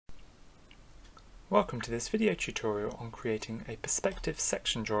Welcome to this video tutorial on creating a perspective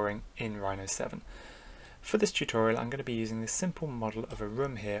section drawing in Rhino 7. For this tutorial I'm going to be using this simple model of a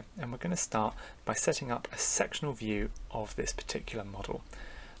room here, and we're going to start by setting up a sectional view of this particular model.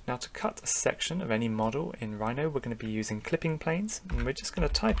 Now, to cut a section of any model in Rhino we're going to be using clipping planes, and we're just going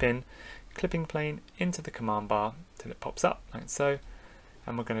to type in clipping plane into the command bar till it pops up like so,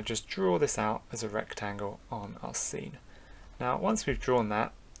 and we're going to just draw this out as a rectangle on our scene. Now once we've drawn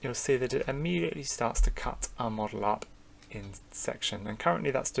that, you'll see that it immediately starts to cut our model up in section, and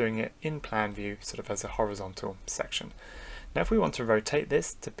currently that's doing it in plan view, sort of as a horizontal section. Now if we want to rotate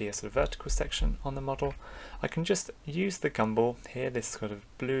this to be a sort of vertical section on the model, I can just use the gumball here, this sort of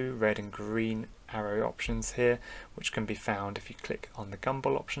blue, red and green arrow options here, which can be found if you click on the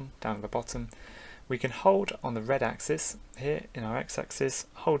gumball option down at the bottom. We can hold on the red axis here in our x-axis,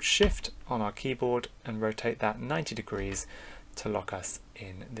 hold shift on our keyboard and rotate that 90 degrees to lock us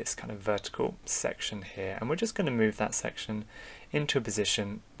in this kind of vertical section here, and we're just going to move that section into a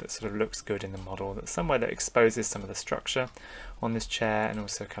position that sort of looks good in the model, that's somewhere that exposes some of the structure on this chair and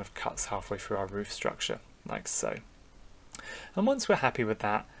also kind of cuts halfway through our roof structure like so. And once we're happy with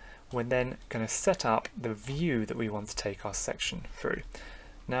that, we're then going to set up the view that we want to take our section through.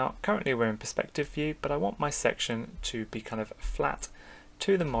 Now currently we're in perspective view, but I want my section to be kind of flat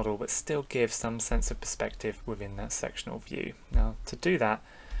to the model but still give some sense of perspective within that sectional view. Now to do that,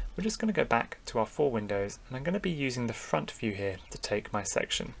 we're just going to go back to our four windows, and I'm going to be using the front view here to take my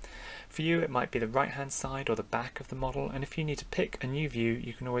section. For you it might be the right hand side or the back of the model, and if you need to pick a new view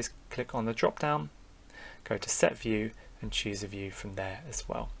you can always click on the drop down, go to set view and choose a view from there as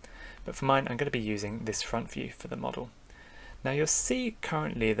well. But for mine I'm going to be using this front view for the model. Now you'll see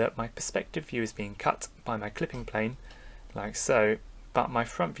currently that my perspective view is being cut by my clipping plane like so, but my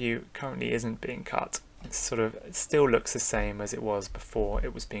front view currently isn't being cut. It still looks the same as it was before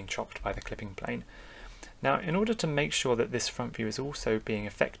it was being chopped by the clipping plane. Now in order to make sure that this front view is also being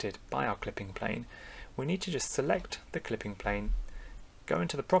affected by our clipping plane, we need to just select the clipping plane, go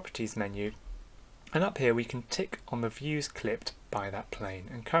into the properties menu, and up here we can tick on the views clipped by that plane,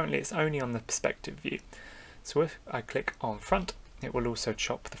 and currently it's only on the perspective view. So if I click on front, it will also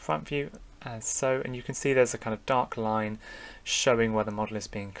chop the front view as so, and you can see there's a kind of dark line showing where the model is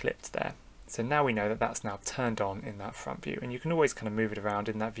being clipped there. So now we know that that's now turned on in that front view, and you can always kind of move it around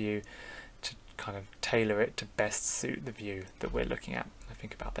in that view to kind of tailor it to best suit the view that we're looking at. I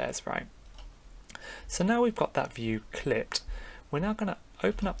think about there's right. So now we've got that view clipped, we're now going to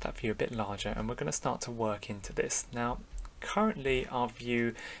open up that view a bit larger and we're going to start to work into this. Now currently our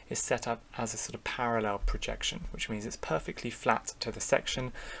view is set up as a sort of parallel projection, which means it's perfectly flat to the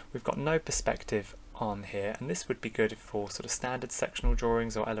section. We've got no perspective on here, and this would be good for sort of standard sectional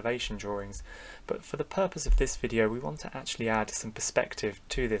drawings or elevation drawings, but for the purpose of this video we want to actually add some perspective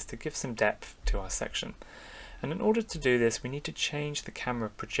to this to give some depth to our section. And in order to do this we need to change the camera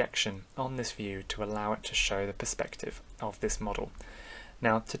projection on this view to allow it to show the perspective of this model.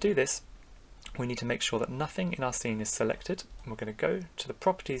 Now to do this we need to make sure that nothing in our scene is selected. We're going to go to the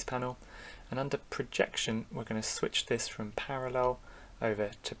properties panel, and under projection we're going to switch this from parallel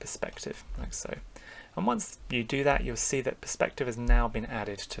over to perspective like so. And once you do that you'll see that perspective has now been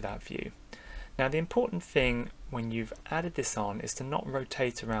added to that view. Now the important thing when you've added this on is to not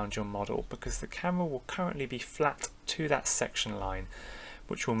rotate around your model, because the camera will currently be flat to that section line,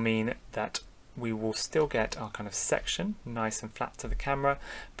 which will mean that we will still get our kind of section nice and flat to the camera,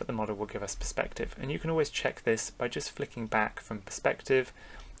 but the model will give us perspective. And you can always check this by just flicking back from perspective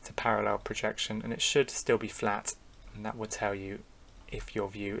to parallel projection, and it should still be flat, and that will tell you if your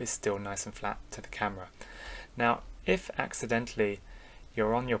view is still nice and flat to the camera. Now if accidentally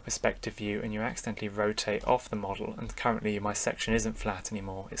you're on your perspective view and you accidentally rotate off the model, and currently my section isn't flat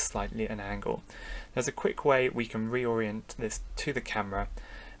anymore, it's slightly at an angle, there's a quick way we can reorient this to the camera,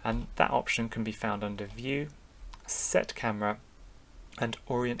 and that option can be found under View, Set Camera and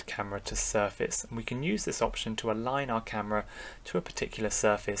Orient Camera to Surface, and we can use this option to align our camera to a particular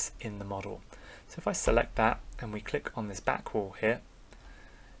surface in the model. So if I select that and we click on this back wall here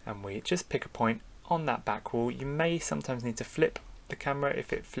and we just pick a point on that back wall, you may sometimes need to flip the camera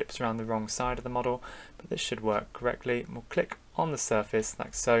if it flips around the wrong side of the model, but this should work correctly. We'll click on the surface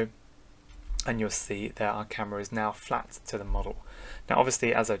like so, and you'll see that our camera is now flat to the model. Now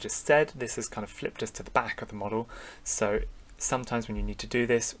obviously, as I just said, this has kind of flipped us to the back of the model, so sometimes when you need to do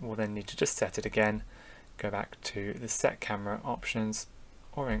this we'll then need to just set it again, go back to the set camera options,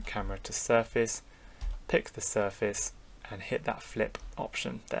 orient camera to surface, pick the surface and hit that flip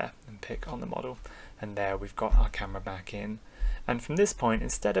option there and pick on the model, and there we've got our camera back in. And from this point,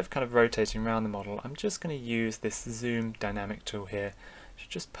 instead of kind of rotating around the model, I'm just going to use this zoom dynamic tool here should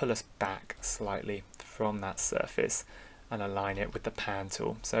just pull us back slightly from that surface and align it with the pan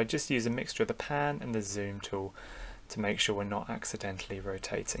tool. So just use a mixture of the pan and the zoom tool to make sure we're not accidentally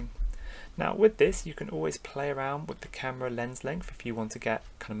rotating. Now with this, you can always play around with the camera lens length if you want to get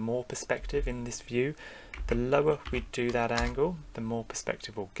kind of more perspective in this view. The lower we do that angle, the more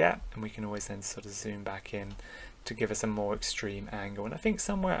perspective we'll get, and we can always then sort of zoom back in to give us a more extreme angle. And I think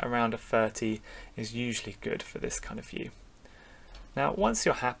somewhere around a 30 is usually good for this kind of view. Now once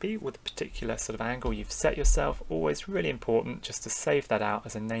you're happy with the particular sort of angle you've set yourself, always really important just to save that out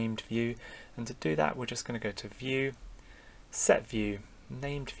as a named view, and to do that we're just going to go to View, Set View,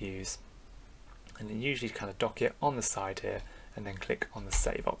 Named Views, and then usually kind of dock it on the side here and then click on the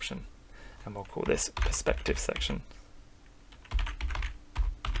Save option, and we'll call this Perspective Section.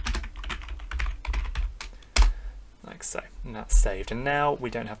 Like so, and that's saved, and now we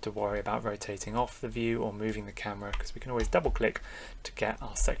don't have to worry about rotating off the view or moving the camera, because we can always double click to get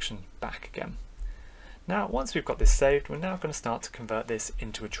our section back again. Now once we've got this saved, we're now going to start to convert this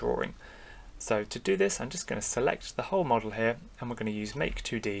into a drawing. So to do this, I'm just going to select the whole model here, and we're going to use Make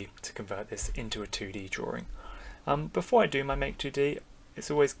 2D to convert this into a 2D drawing. Before I do my Make 2D,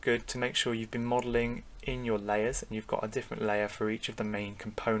 it's always good to make sure you've been modeling in your layers and you've got a different layer for each of the main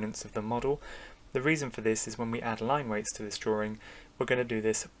components of the model. The reason for this is when we add line weights to this drawing, we're going to do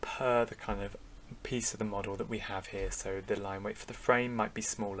this per the kind of piece of the model that we have here. So the line weight for the frame might be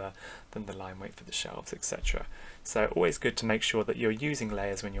smaller than the line weight for the shelves, etc. So always good to make sure that you're using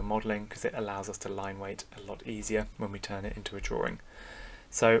layers when you're modeling, because it allows us to line weight a lot easier when we turn it into a drawing.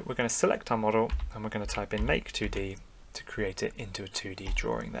 So we're going to select our model and we're going to type in Make 2D to create it into a 2D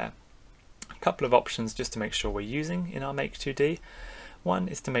drawing there. A couple of options just to make sure we're using in our Make 2D. One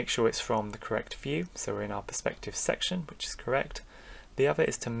is to make sure it's from the correct view, so we're in our perspective section, which is correct. The other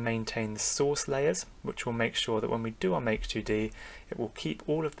is to maintain the source layers, which will make sure that when we do our Make 2D, it will keep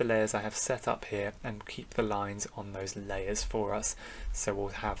all of the layers I have set up here and keep the lines on those layers for us. So we'll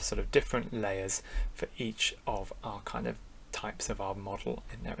have sort of different layers for each of our kind of types of our model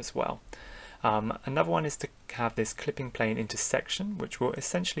in there as well. Another one is to have this clipping plane into section, which will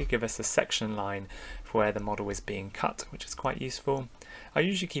essentially give us a section line for where the model is being cut, which is quite useful. I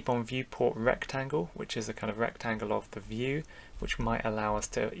usually keep on viewport rectangle, which is a kind of rectangle of the view, which might allow us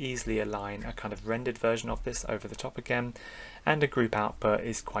to easily align a kind of rendered version of this over the top again. And a group output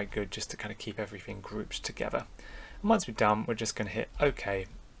is quite good just to kind of keep everything grouped together. And once we're done, we're just going to hit OK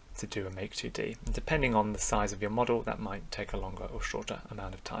to do a Make 2D. And depending on the size of your model, that might take a longer or shorter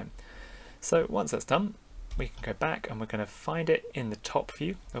amount of time. So once that's done, we can go back and we're going to find it in the top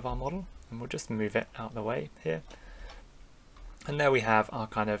view of our model, and we'll just move it out of the way here. And there we have our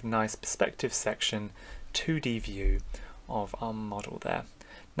kind of nice perspective section 2D view of our model there.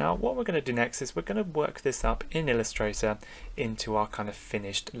 Now what we're going to do next is we're going to work this up in Illustrator into our kind of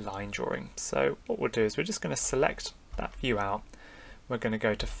finished line drawing. So what we'll do is we're just going to select that view out. We're going to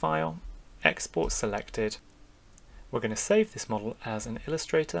go to File, Export Selected. We're going to save this model as an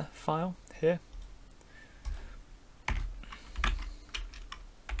Illustrator file here.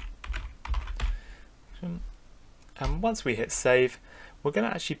 And once we hit save, we're going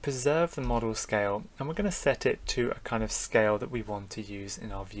to actually preserve the model scale, and we're going to set it to a kind of scale that we want to use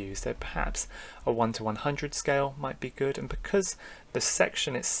in our view. So perhaps a 1:100 scale might be good, and because the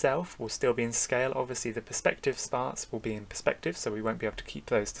section itself will still be in scale, obviously the perspective parts will be in perspective, so we won't be able to keep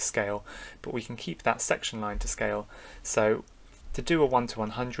those to scale, but we can keep that section line to scale. So to do a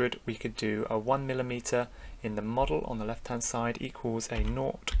 1:100, we could do a 1mm in the model on the left hand side equals a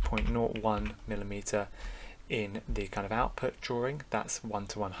 0.01mm in the kind of output drawing. That's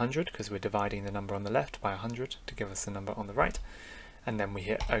 1:100 because we're dividing the number on the left by 100 to give us the number on the right, and then we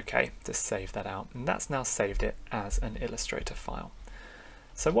hit OK to save that out, and that's now saved it as an Illustrator file.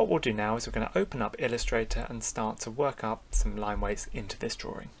 So what we'll do now is we're going to open up Illustrator and start to work up some line weights into this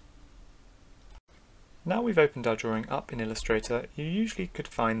drawing. Now we've opened our drawing up in Illustrator, you usually could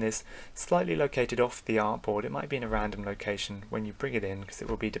find this slightly located off the artboard. It might be in a random location when you bring it in, because it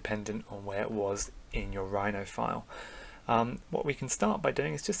will be dependent on where it was in your Rhino file. What we can start by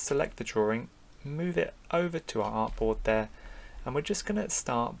doing is just select the drawing, move it over to our artboard there, and we're just going to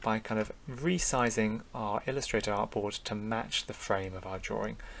start by kind of resizing our Illustrator artboard to match the frame of our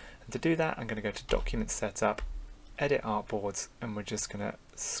drawing. And to do that, I'm going to go to Document Setup, Edit Artboards, and we're just going to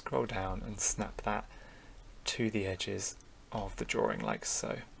scroll down and snap that to the edges of the drawing like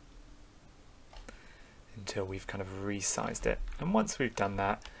so, until we've kind of resized it. And once we've done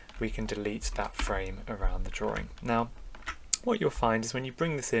that, we can delete that frame around the drawing. Now what you'll find is when you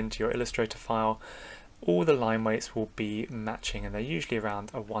bring this into your Illustrator file, all the line weights will be matching, and they're usually around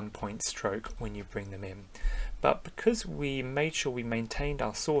a 1-point stroke when you bring them in. But because we made sure we maintained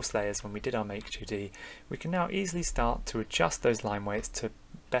our source layers when we did our Make 2D, we can now easily start to adjust those line weights to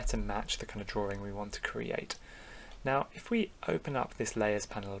better match the kind of drawing we want to create. Now if we open up this layers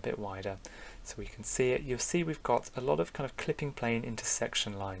panel a bit wider so we can see it, you'll see we've got a lot of kind of clipping plane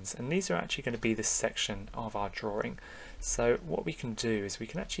intersection lines, and these are actually going to be the section of our drawing. So what we can do is we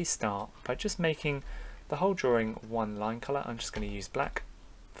can actually start by just making the whole drawing one line color. I'm just going to use black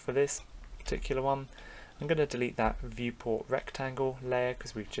for this particular one. I'm going to delete that viewport rectangle layer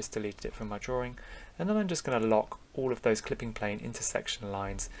because we've just deleted it from my drawing, and then I'm just going to lock all of those clipping plane intersection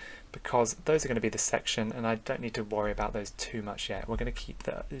lines because those are going to be the section and I don't need to worry about those too much yet. We're going to keep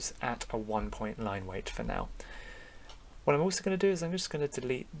those at a 1-point line weight for now. What I'm also going to do is I'm just going to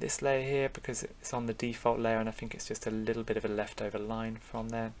delete this layer here because it's on the default layer and I think it's just a little bit of a leftover line from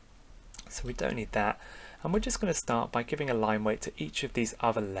there. So we don't need that, and we're just going to start by giving a line weight to each of these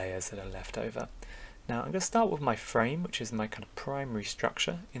other layers that are left over. Now I'm going to start with my frame, which is my kind of primary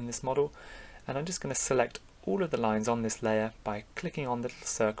structure in this model, and I'm just going to select all of the lines on this layer by clicking on the little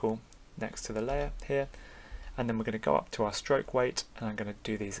circle next to the layer here, and then we're going to go up to our stroke weight, and I'm going to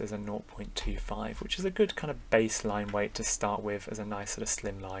do these as a 0.25, which is a good kind of baseline weight to start with as a nice sort of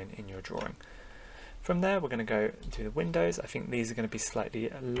slim line in your drawing. From there we're going to go to the windows. I think these are going to be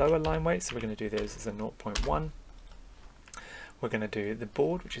slightly lower line weights, so we're going to do those as a 0.1. We're going to do the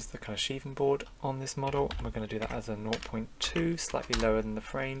board, which is the kind of sheathing board on this model, and we're going to do that as a 0.2, slightly lower than the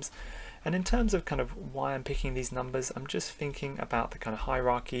frames. And in terms of kind of why I'm picking these numbers, I'm just thinking about the kind of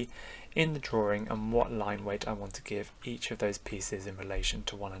hierarchy in the drawing and what line weight I want to give each of those pieces in relation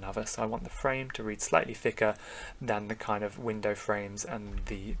to one another. So I want the frame to read slightly thicker than the kind of window frames and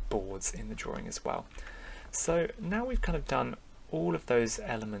the boards in the drawing as well. So now we've kind of done all of those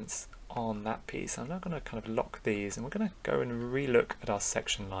elements on that piece. I'm now going to kind of lock these, and we're going to go and re-look at our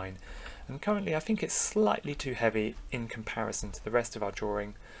section line, and currently I think it's slightly too heavy in comparison to the rest of our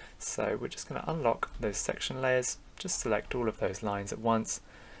drawing, so we're just going to unlock those section layers, just select all of those lines at once,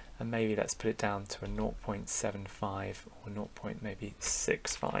 and maybe let's put it down to a 0.75 or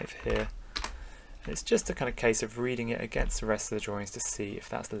 0.65 here. And it's just a kind of case of reading it against the rest of the drawings to see if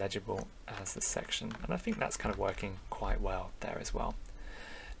that's legible as the section, and I think that's kind of working quite well there as well.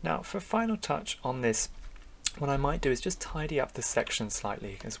 Now for a final touch on this, what I might do is just tidy up the section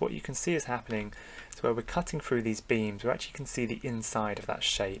slightly, because what you can see is happening is where we're cutting through these beams, we actually can see the inside of that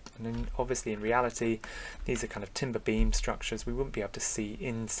shape, and then obviously in reality these are kind of timber beam structures. We wouldn't be able to see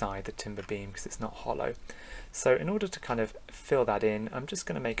inside the timber beam because it's not hollow. So in order to kind of fill that in, I'm just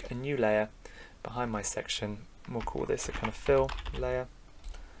going to make a new layer behind my section, and we'll call this a kind of fill layer.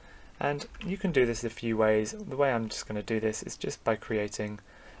 And you can do this a few ways. The way I'm just going to do this is just by creating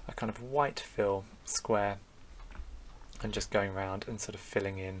a kind of white fill square and just going around and sort of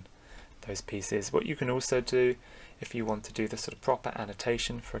filling in those pieces. What you can also do if you want to do the sort of proper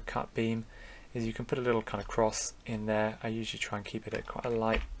annotation for a cut beam is you can put a little kind of cross in there. I usually try and keep it at quite a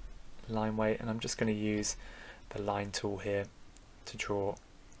light line weight, and I'm just going to use the line tool here to draw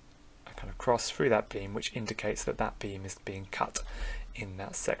a kind of cross through that beam, which indicates that that beam is being cut in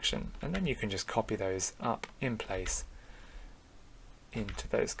that section. And then you can just copy those up in place into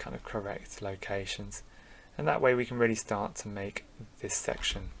those kind of correct locations, and that way we can really start to make this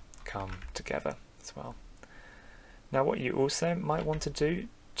section come together as well. Now what you also might want to do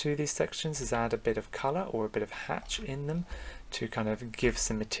to these sections is add a bit of colour or a bit of hatch in them to kind of give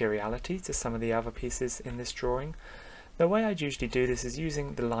some materiality to some of the other pieces in this drawing. The way I'd usually do this is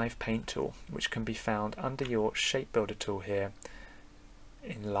using the Live Paint tool, which can be found under your Shape Builder tool here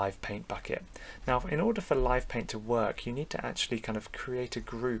in Live Paint bucket. Now in order for Live Paint to work, you need to actually kind of create a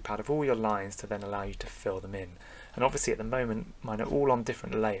group out of all your lines to then allow you to fill them in, and obviously at the moment mine are all on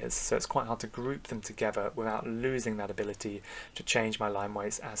different layers, so it's quite hard to group them together without losing that ability to change my line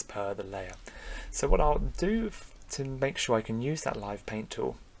weights as per the layer. So what I'll do to make sure I can use that Live Paint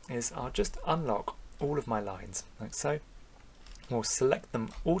tool is I'll just unlock all of my lines like so. We'll select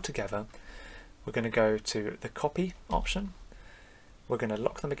them all together. We're going to go to the copy option. We're going to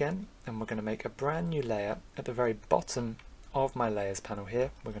lock them again, and we're going to make a brand new layer at the very bottom of my layers panel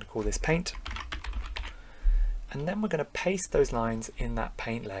here. We're going to call this paint, and then we're going to paste those lines in that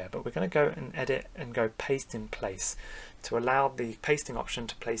paint layer, but we're going to go and edit and go paste in place to allow the pasting option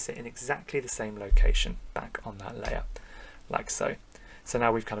to place it in exactly the same location back on that layer like so. So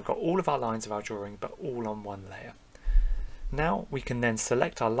now we've kind of got all of our lines of our drawing but all on one layer. Now we can then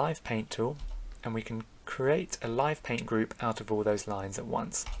select our Live Paint tool, and we can create a Live Paint group out of all those lines at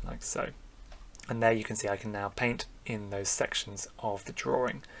once, like so. And there you can see I can now paint in those sections of the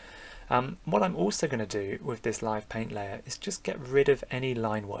drawing. What I'm also going to do with this live paint layer is just get rid of any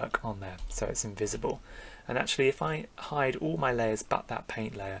line work on there so it's invisible. And actually, if I hide all my layers but that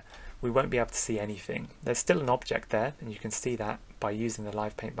paint layer, we won't be able to see anything. There's still an object there, and you can see that by using the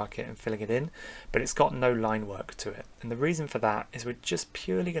live paint bucket and filling it in, but it's got no line work to it. And the reason for that is we're just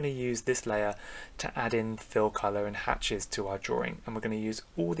purely going to use this layer to add in fill color and hatches to our drawing, and we're going to use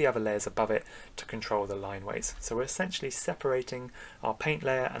all the other layers above it to control the line weights. So we're essentially separating our paint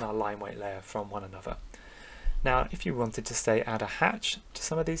layer and our line weight layer from one another. Now, if you wanted to say add a hatch to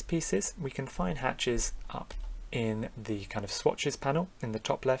some of these pieces, we can find hatches up in the kind of swatches panel in the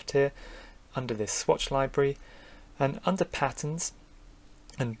top left here, under this swatch library, and under patterns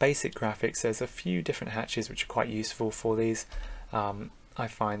and basic graphics there's a few different hatches which are quite useful for these. I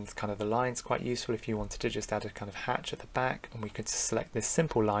find kind of the lines quite useful if you wanted to just add a kind of hatch at the back, and we could select this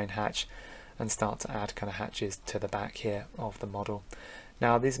simple line hatch and start to add kind of hatches to the back here of the model.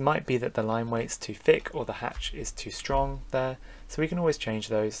 Now these might be that the line weight's too thick or the hatch is too strong there, so we can always change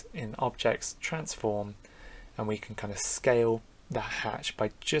those in Objects, Transform, and we can kind of scale that hatch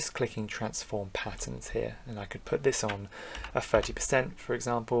by just clicking Transform Patterns here. And I could put this on a 30%, for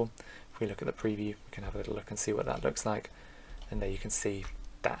example. If we look at the preview, we can have a little look and see what that looks like. And there you can see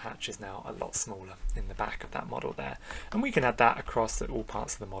that hatch is now a lot smaller in the back of that model there. And we can add that across all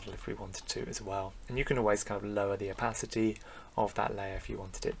parts of the model if we wanted to as well. And you can always kind of lower the opacity of that layer if you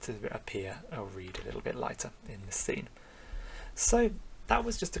wanted it to appear or read a little bit lighter in the scene. So that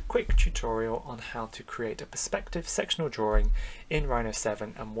was just a quick tutorial on how to create a perspective sectional drawing in Rhino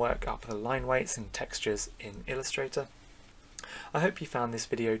 7 and work up the line weights and textures in Illustrator. I hope you found this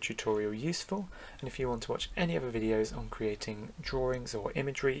video tutorial useful, and if you want to watch any other videos on creating drawings or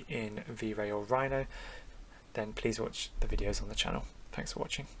imagery in V-Ray or Rhino, then please watch the videos on the channel. Thanks for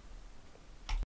watching.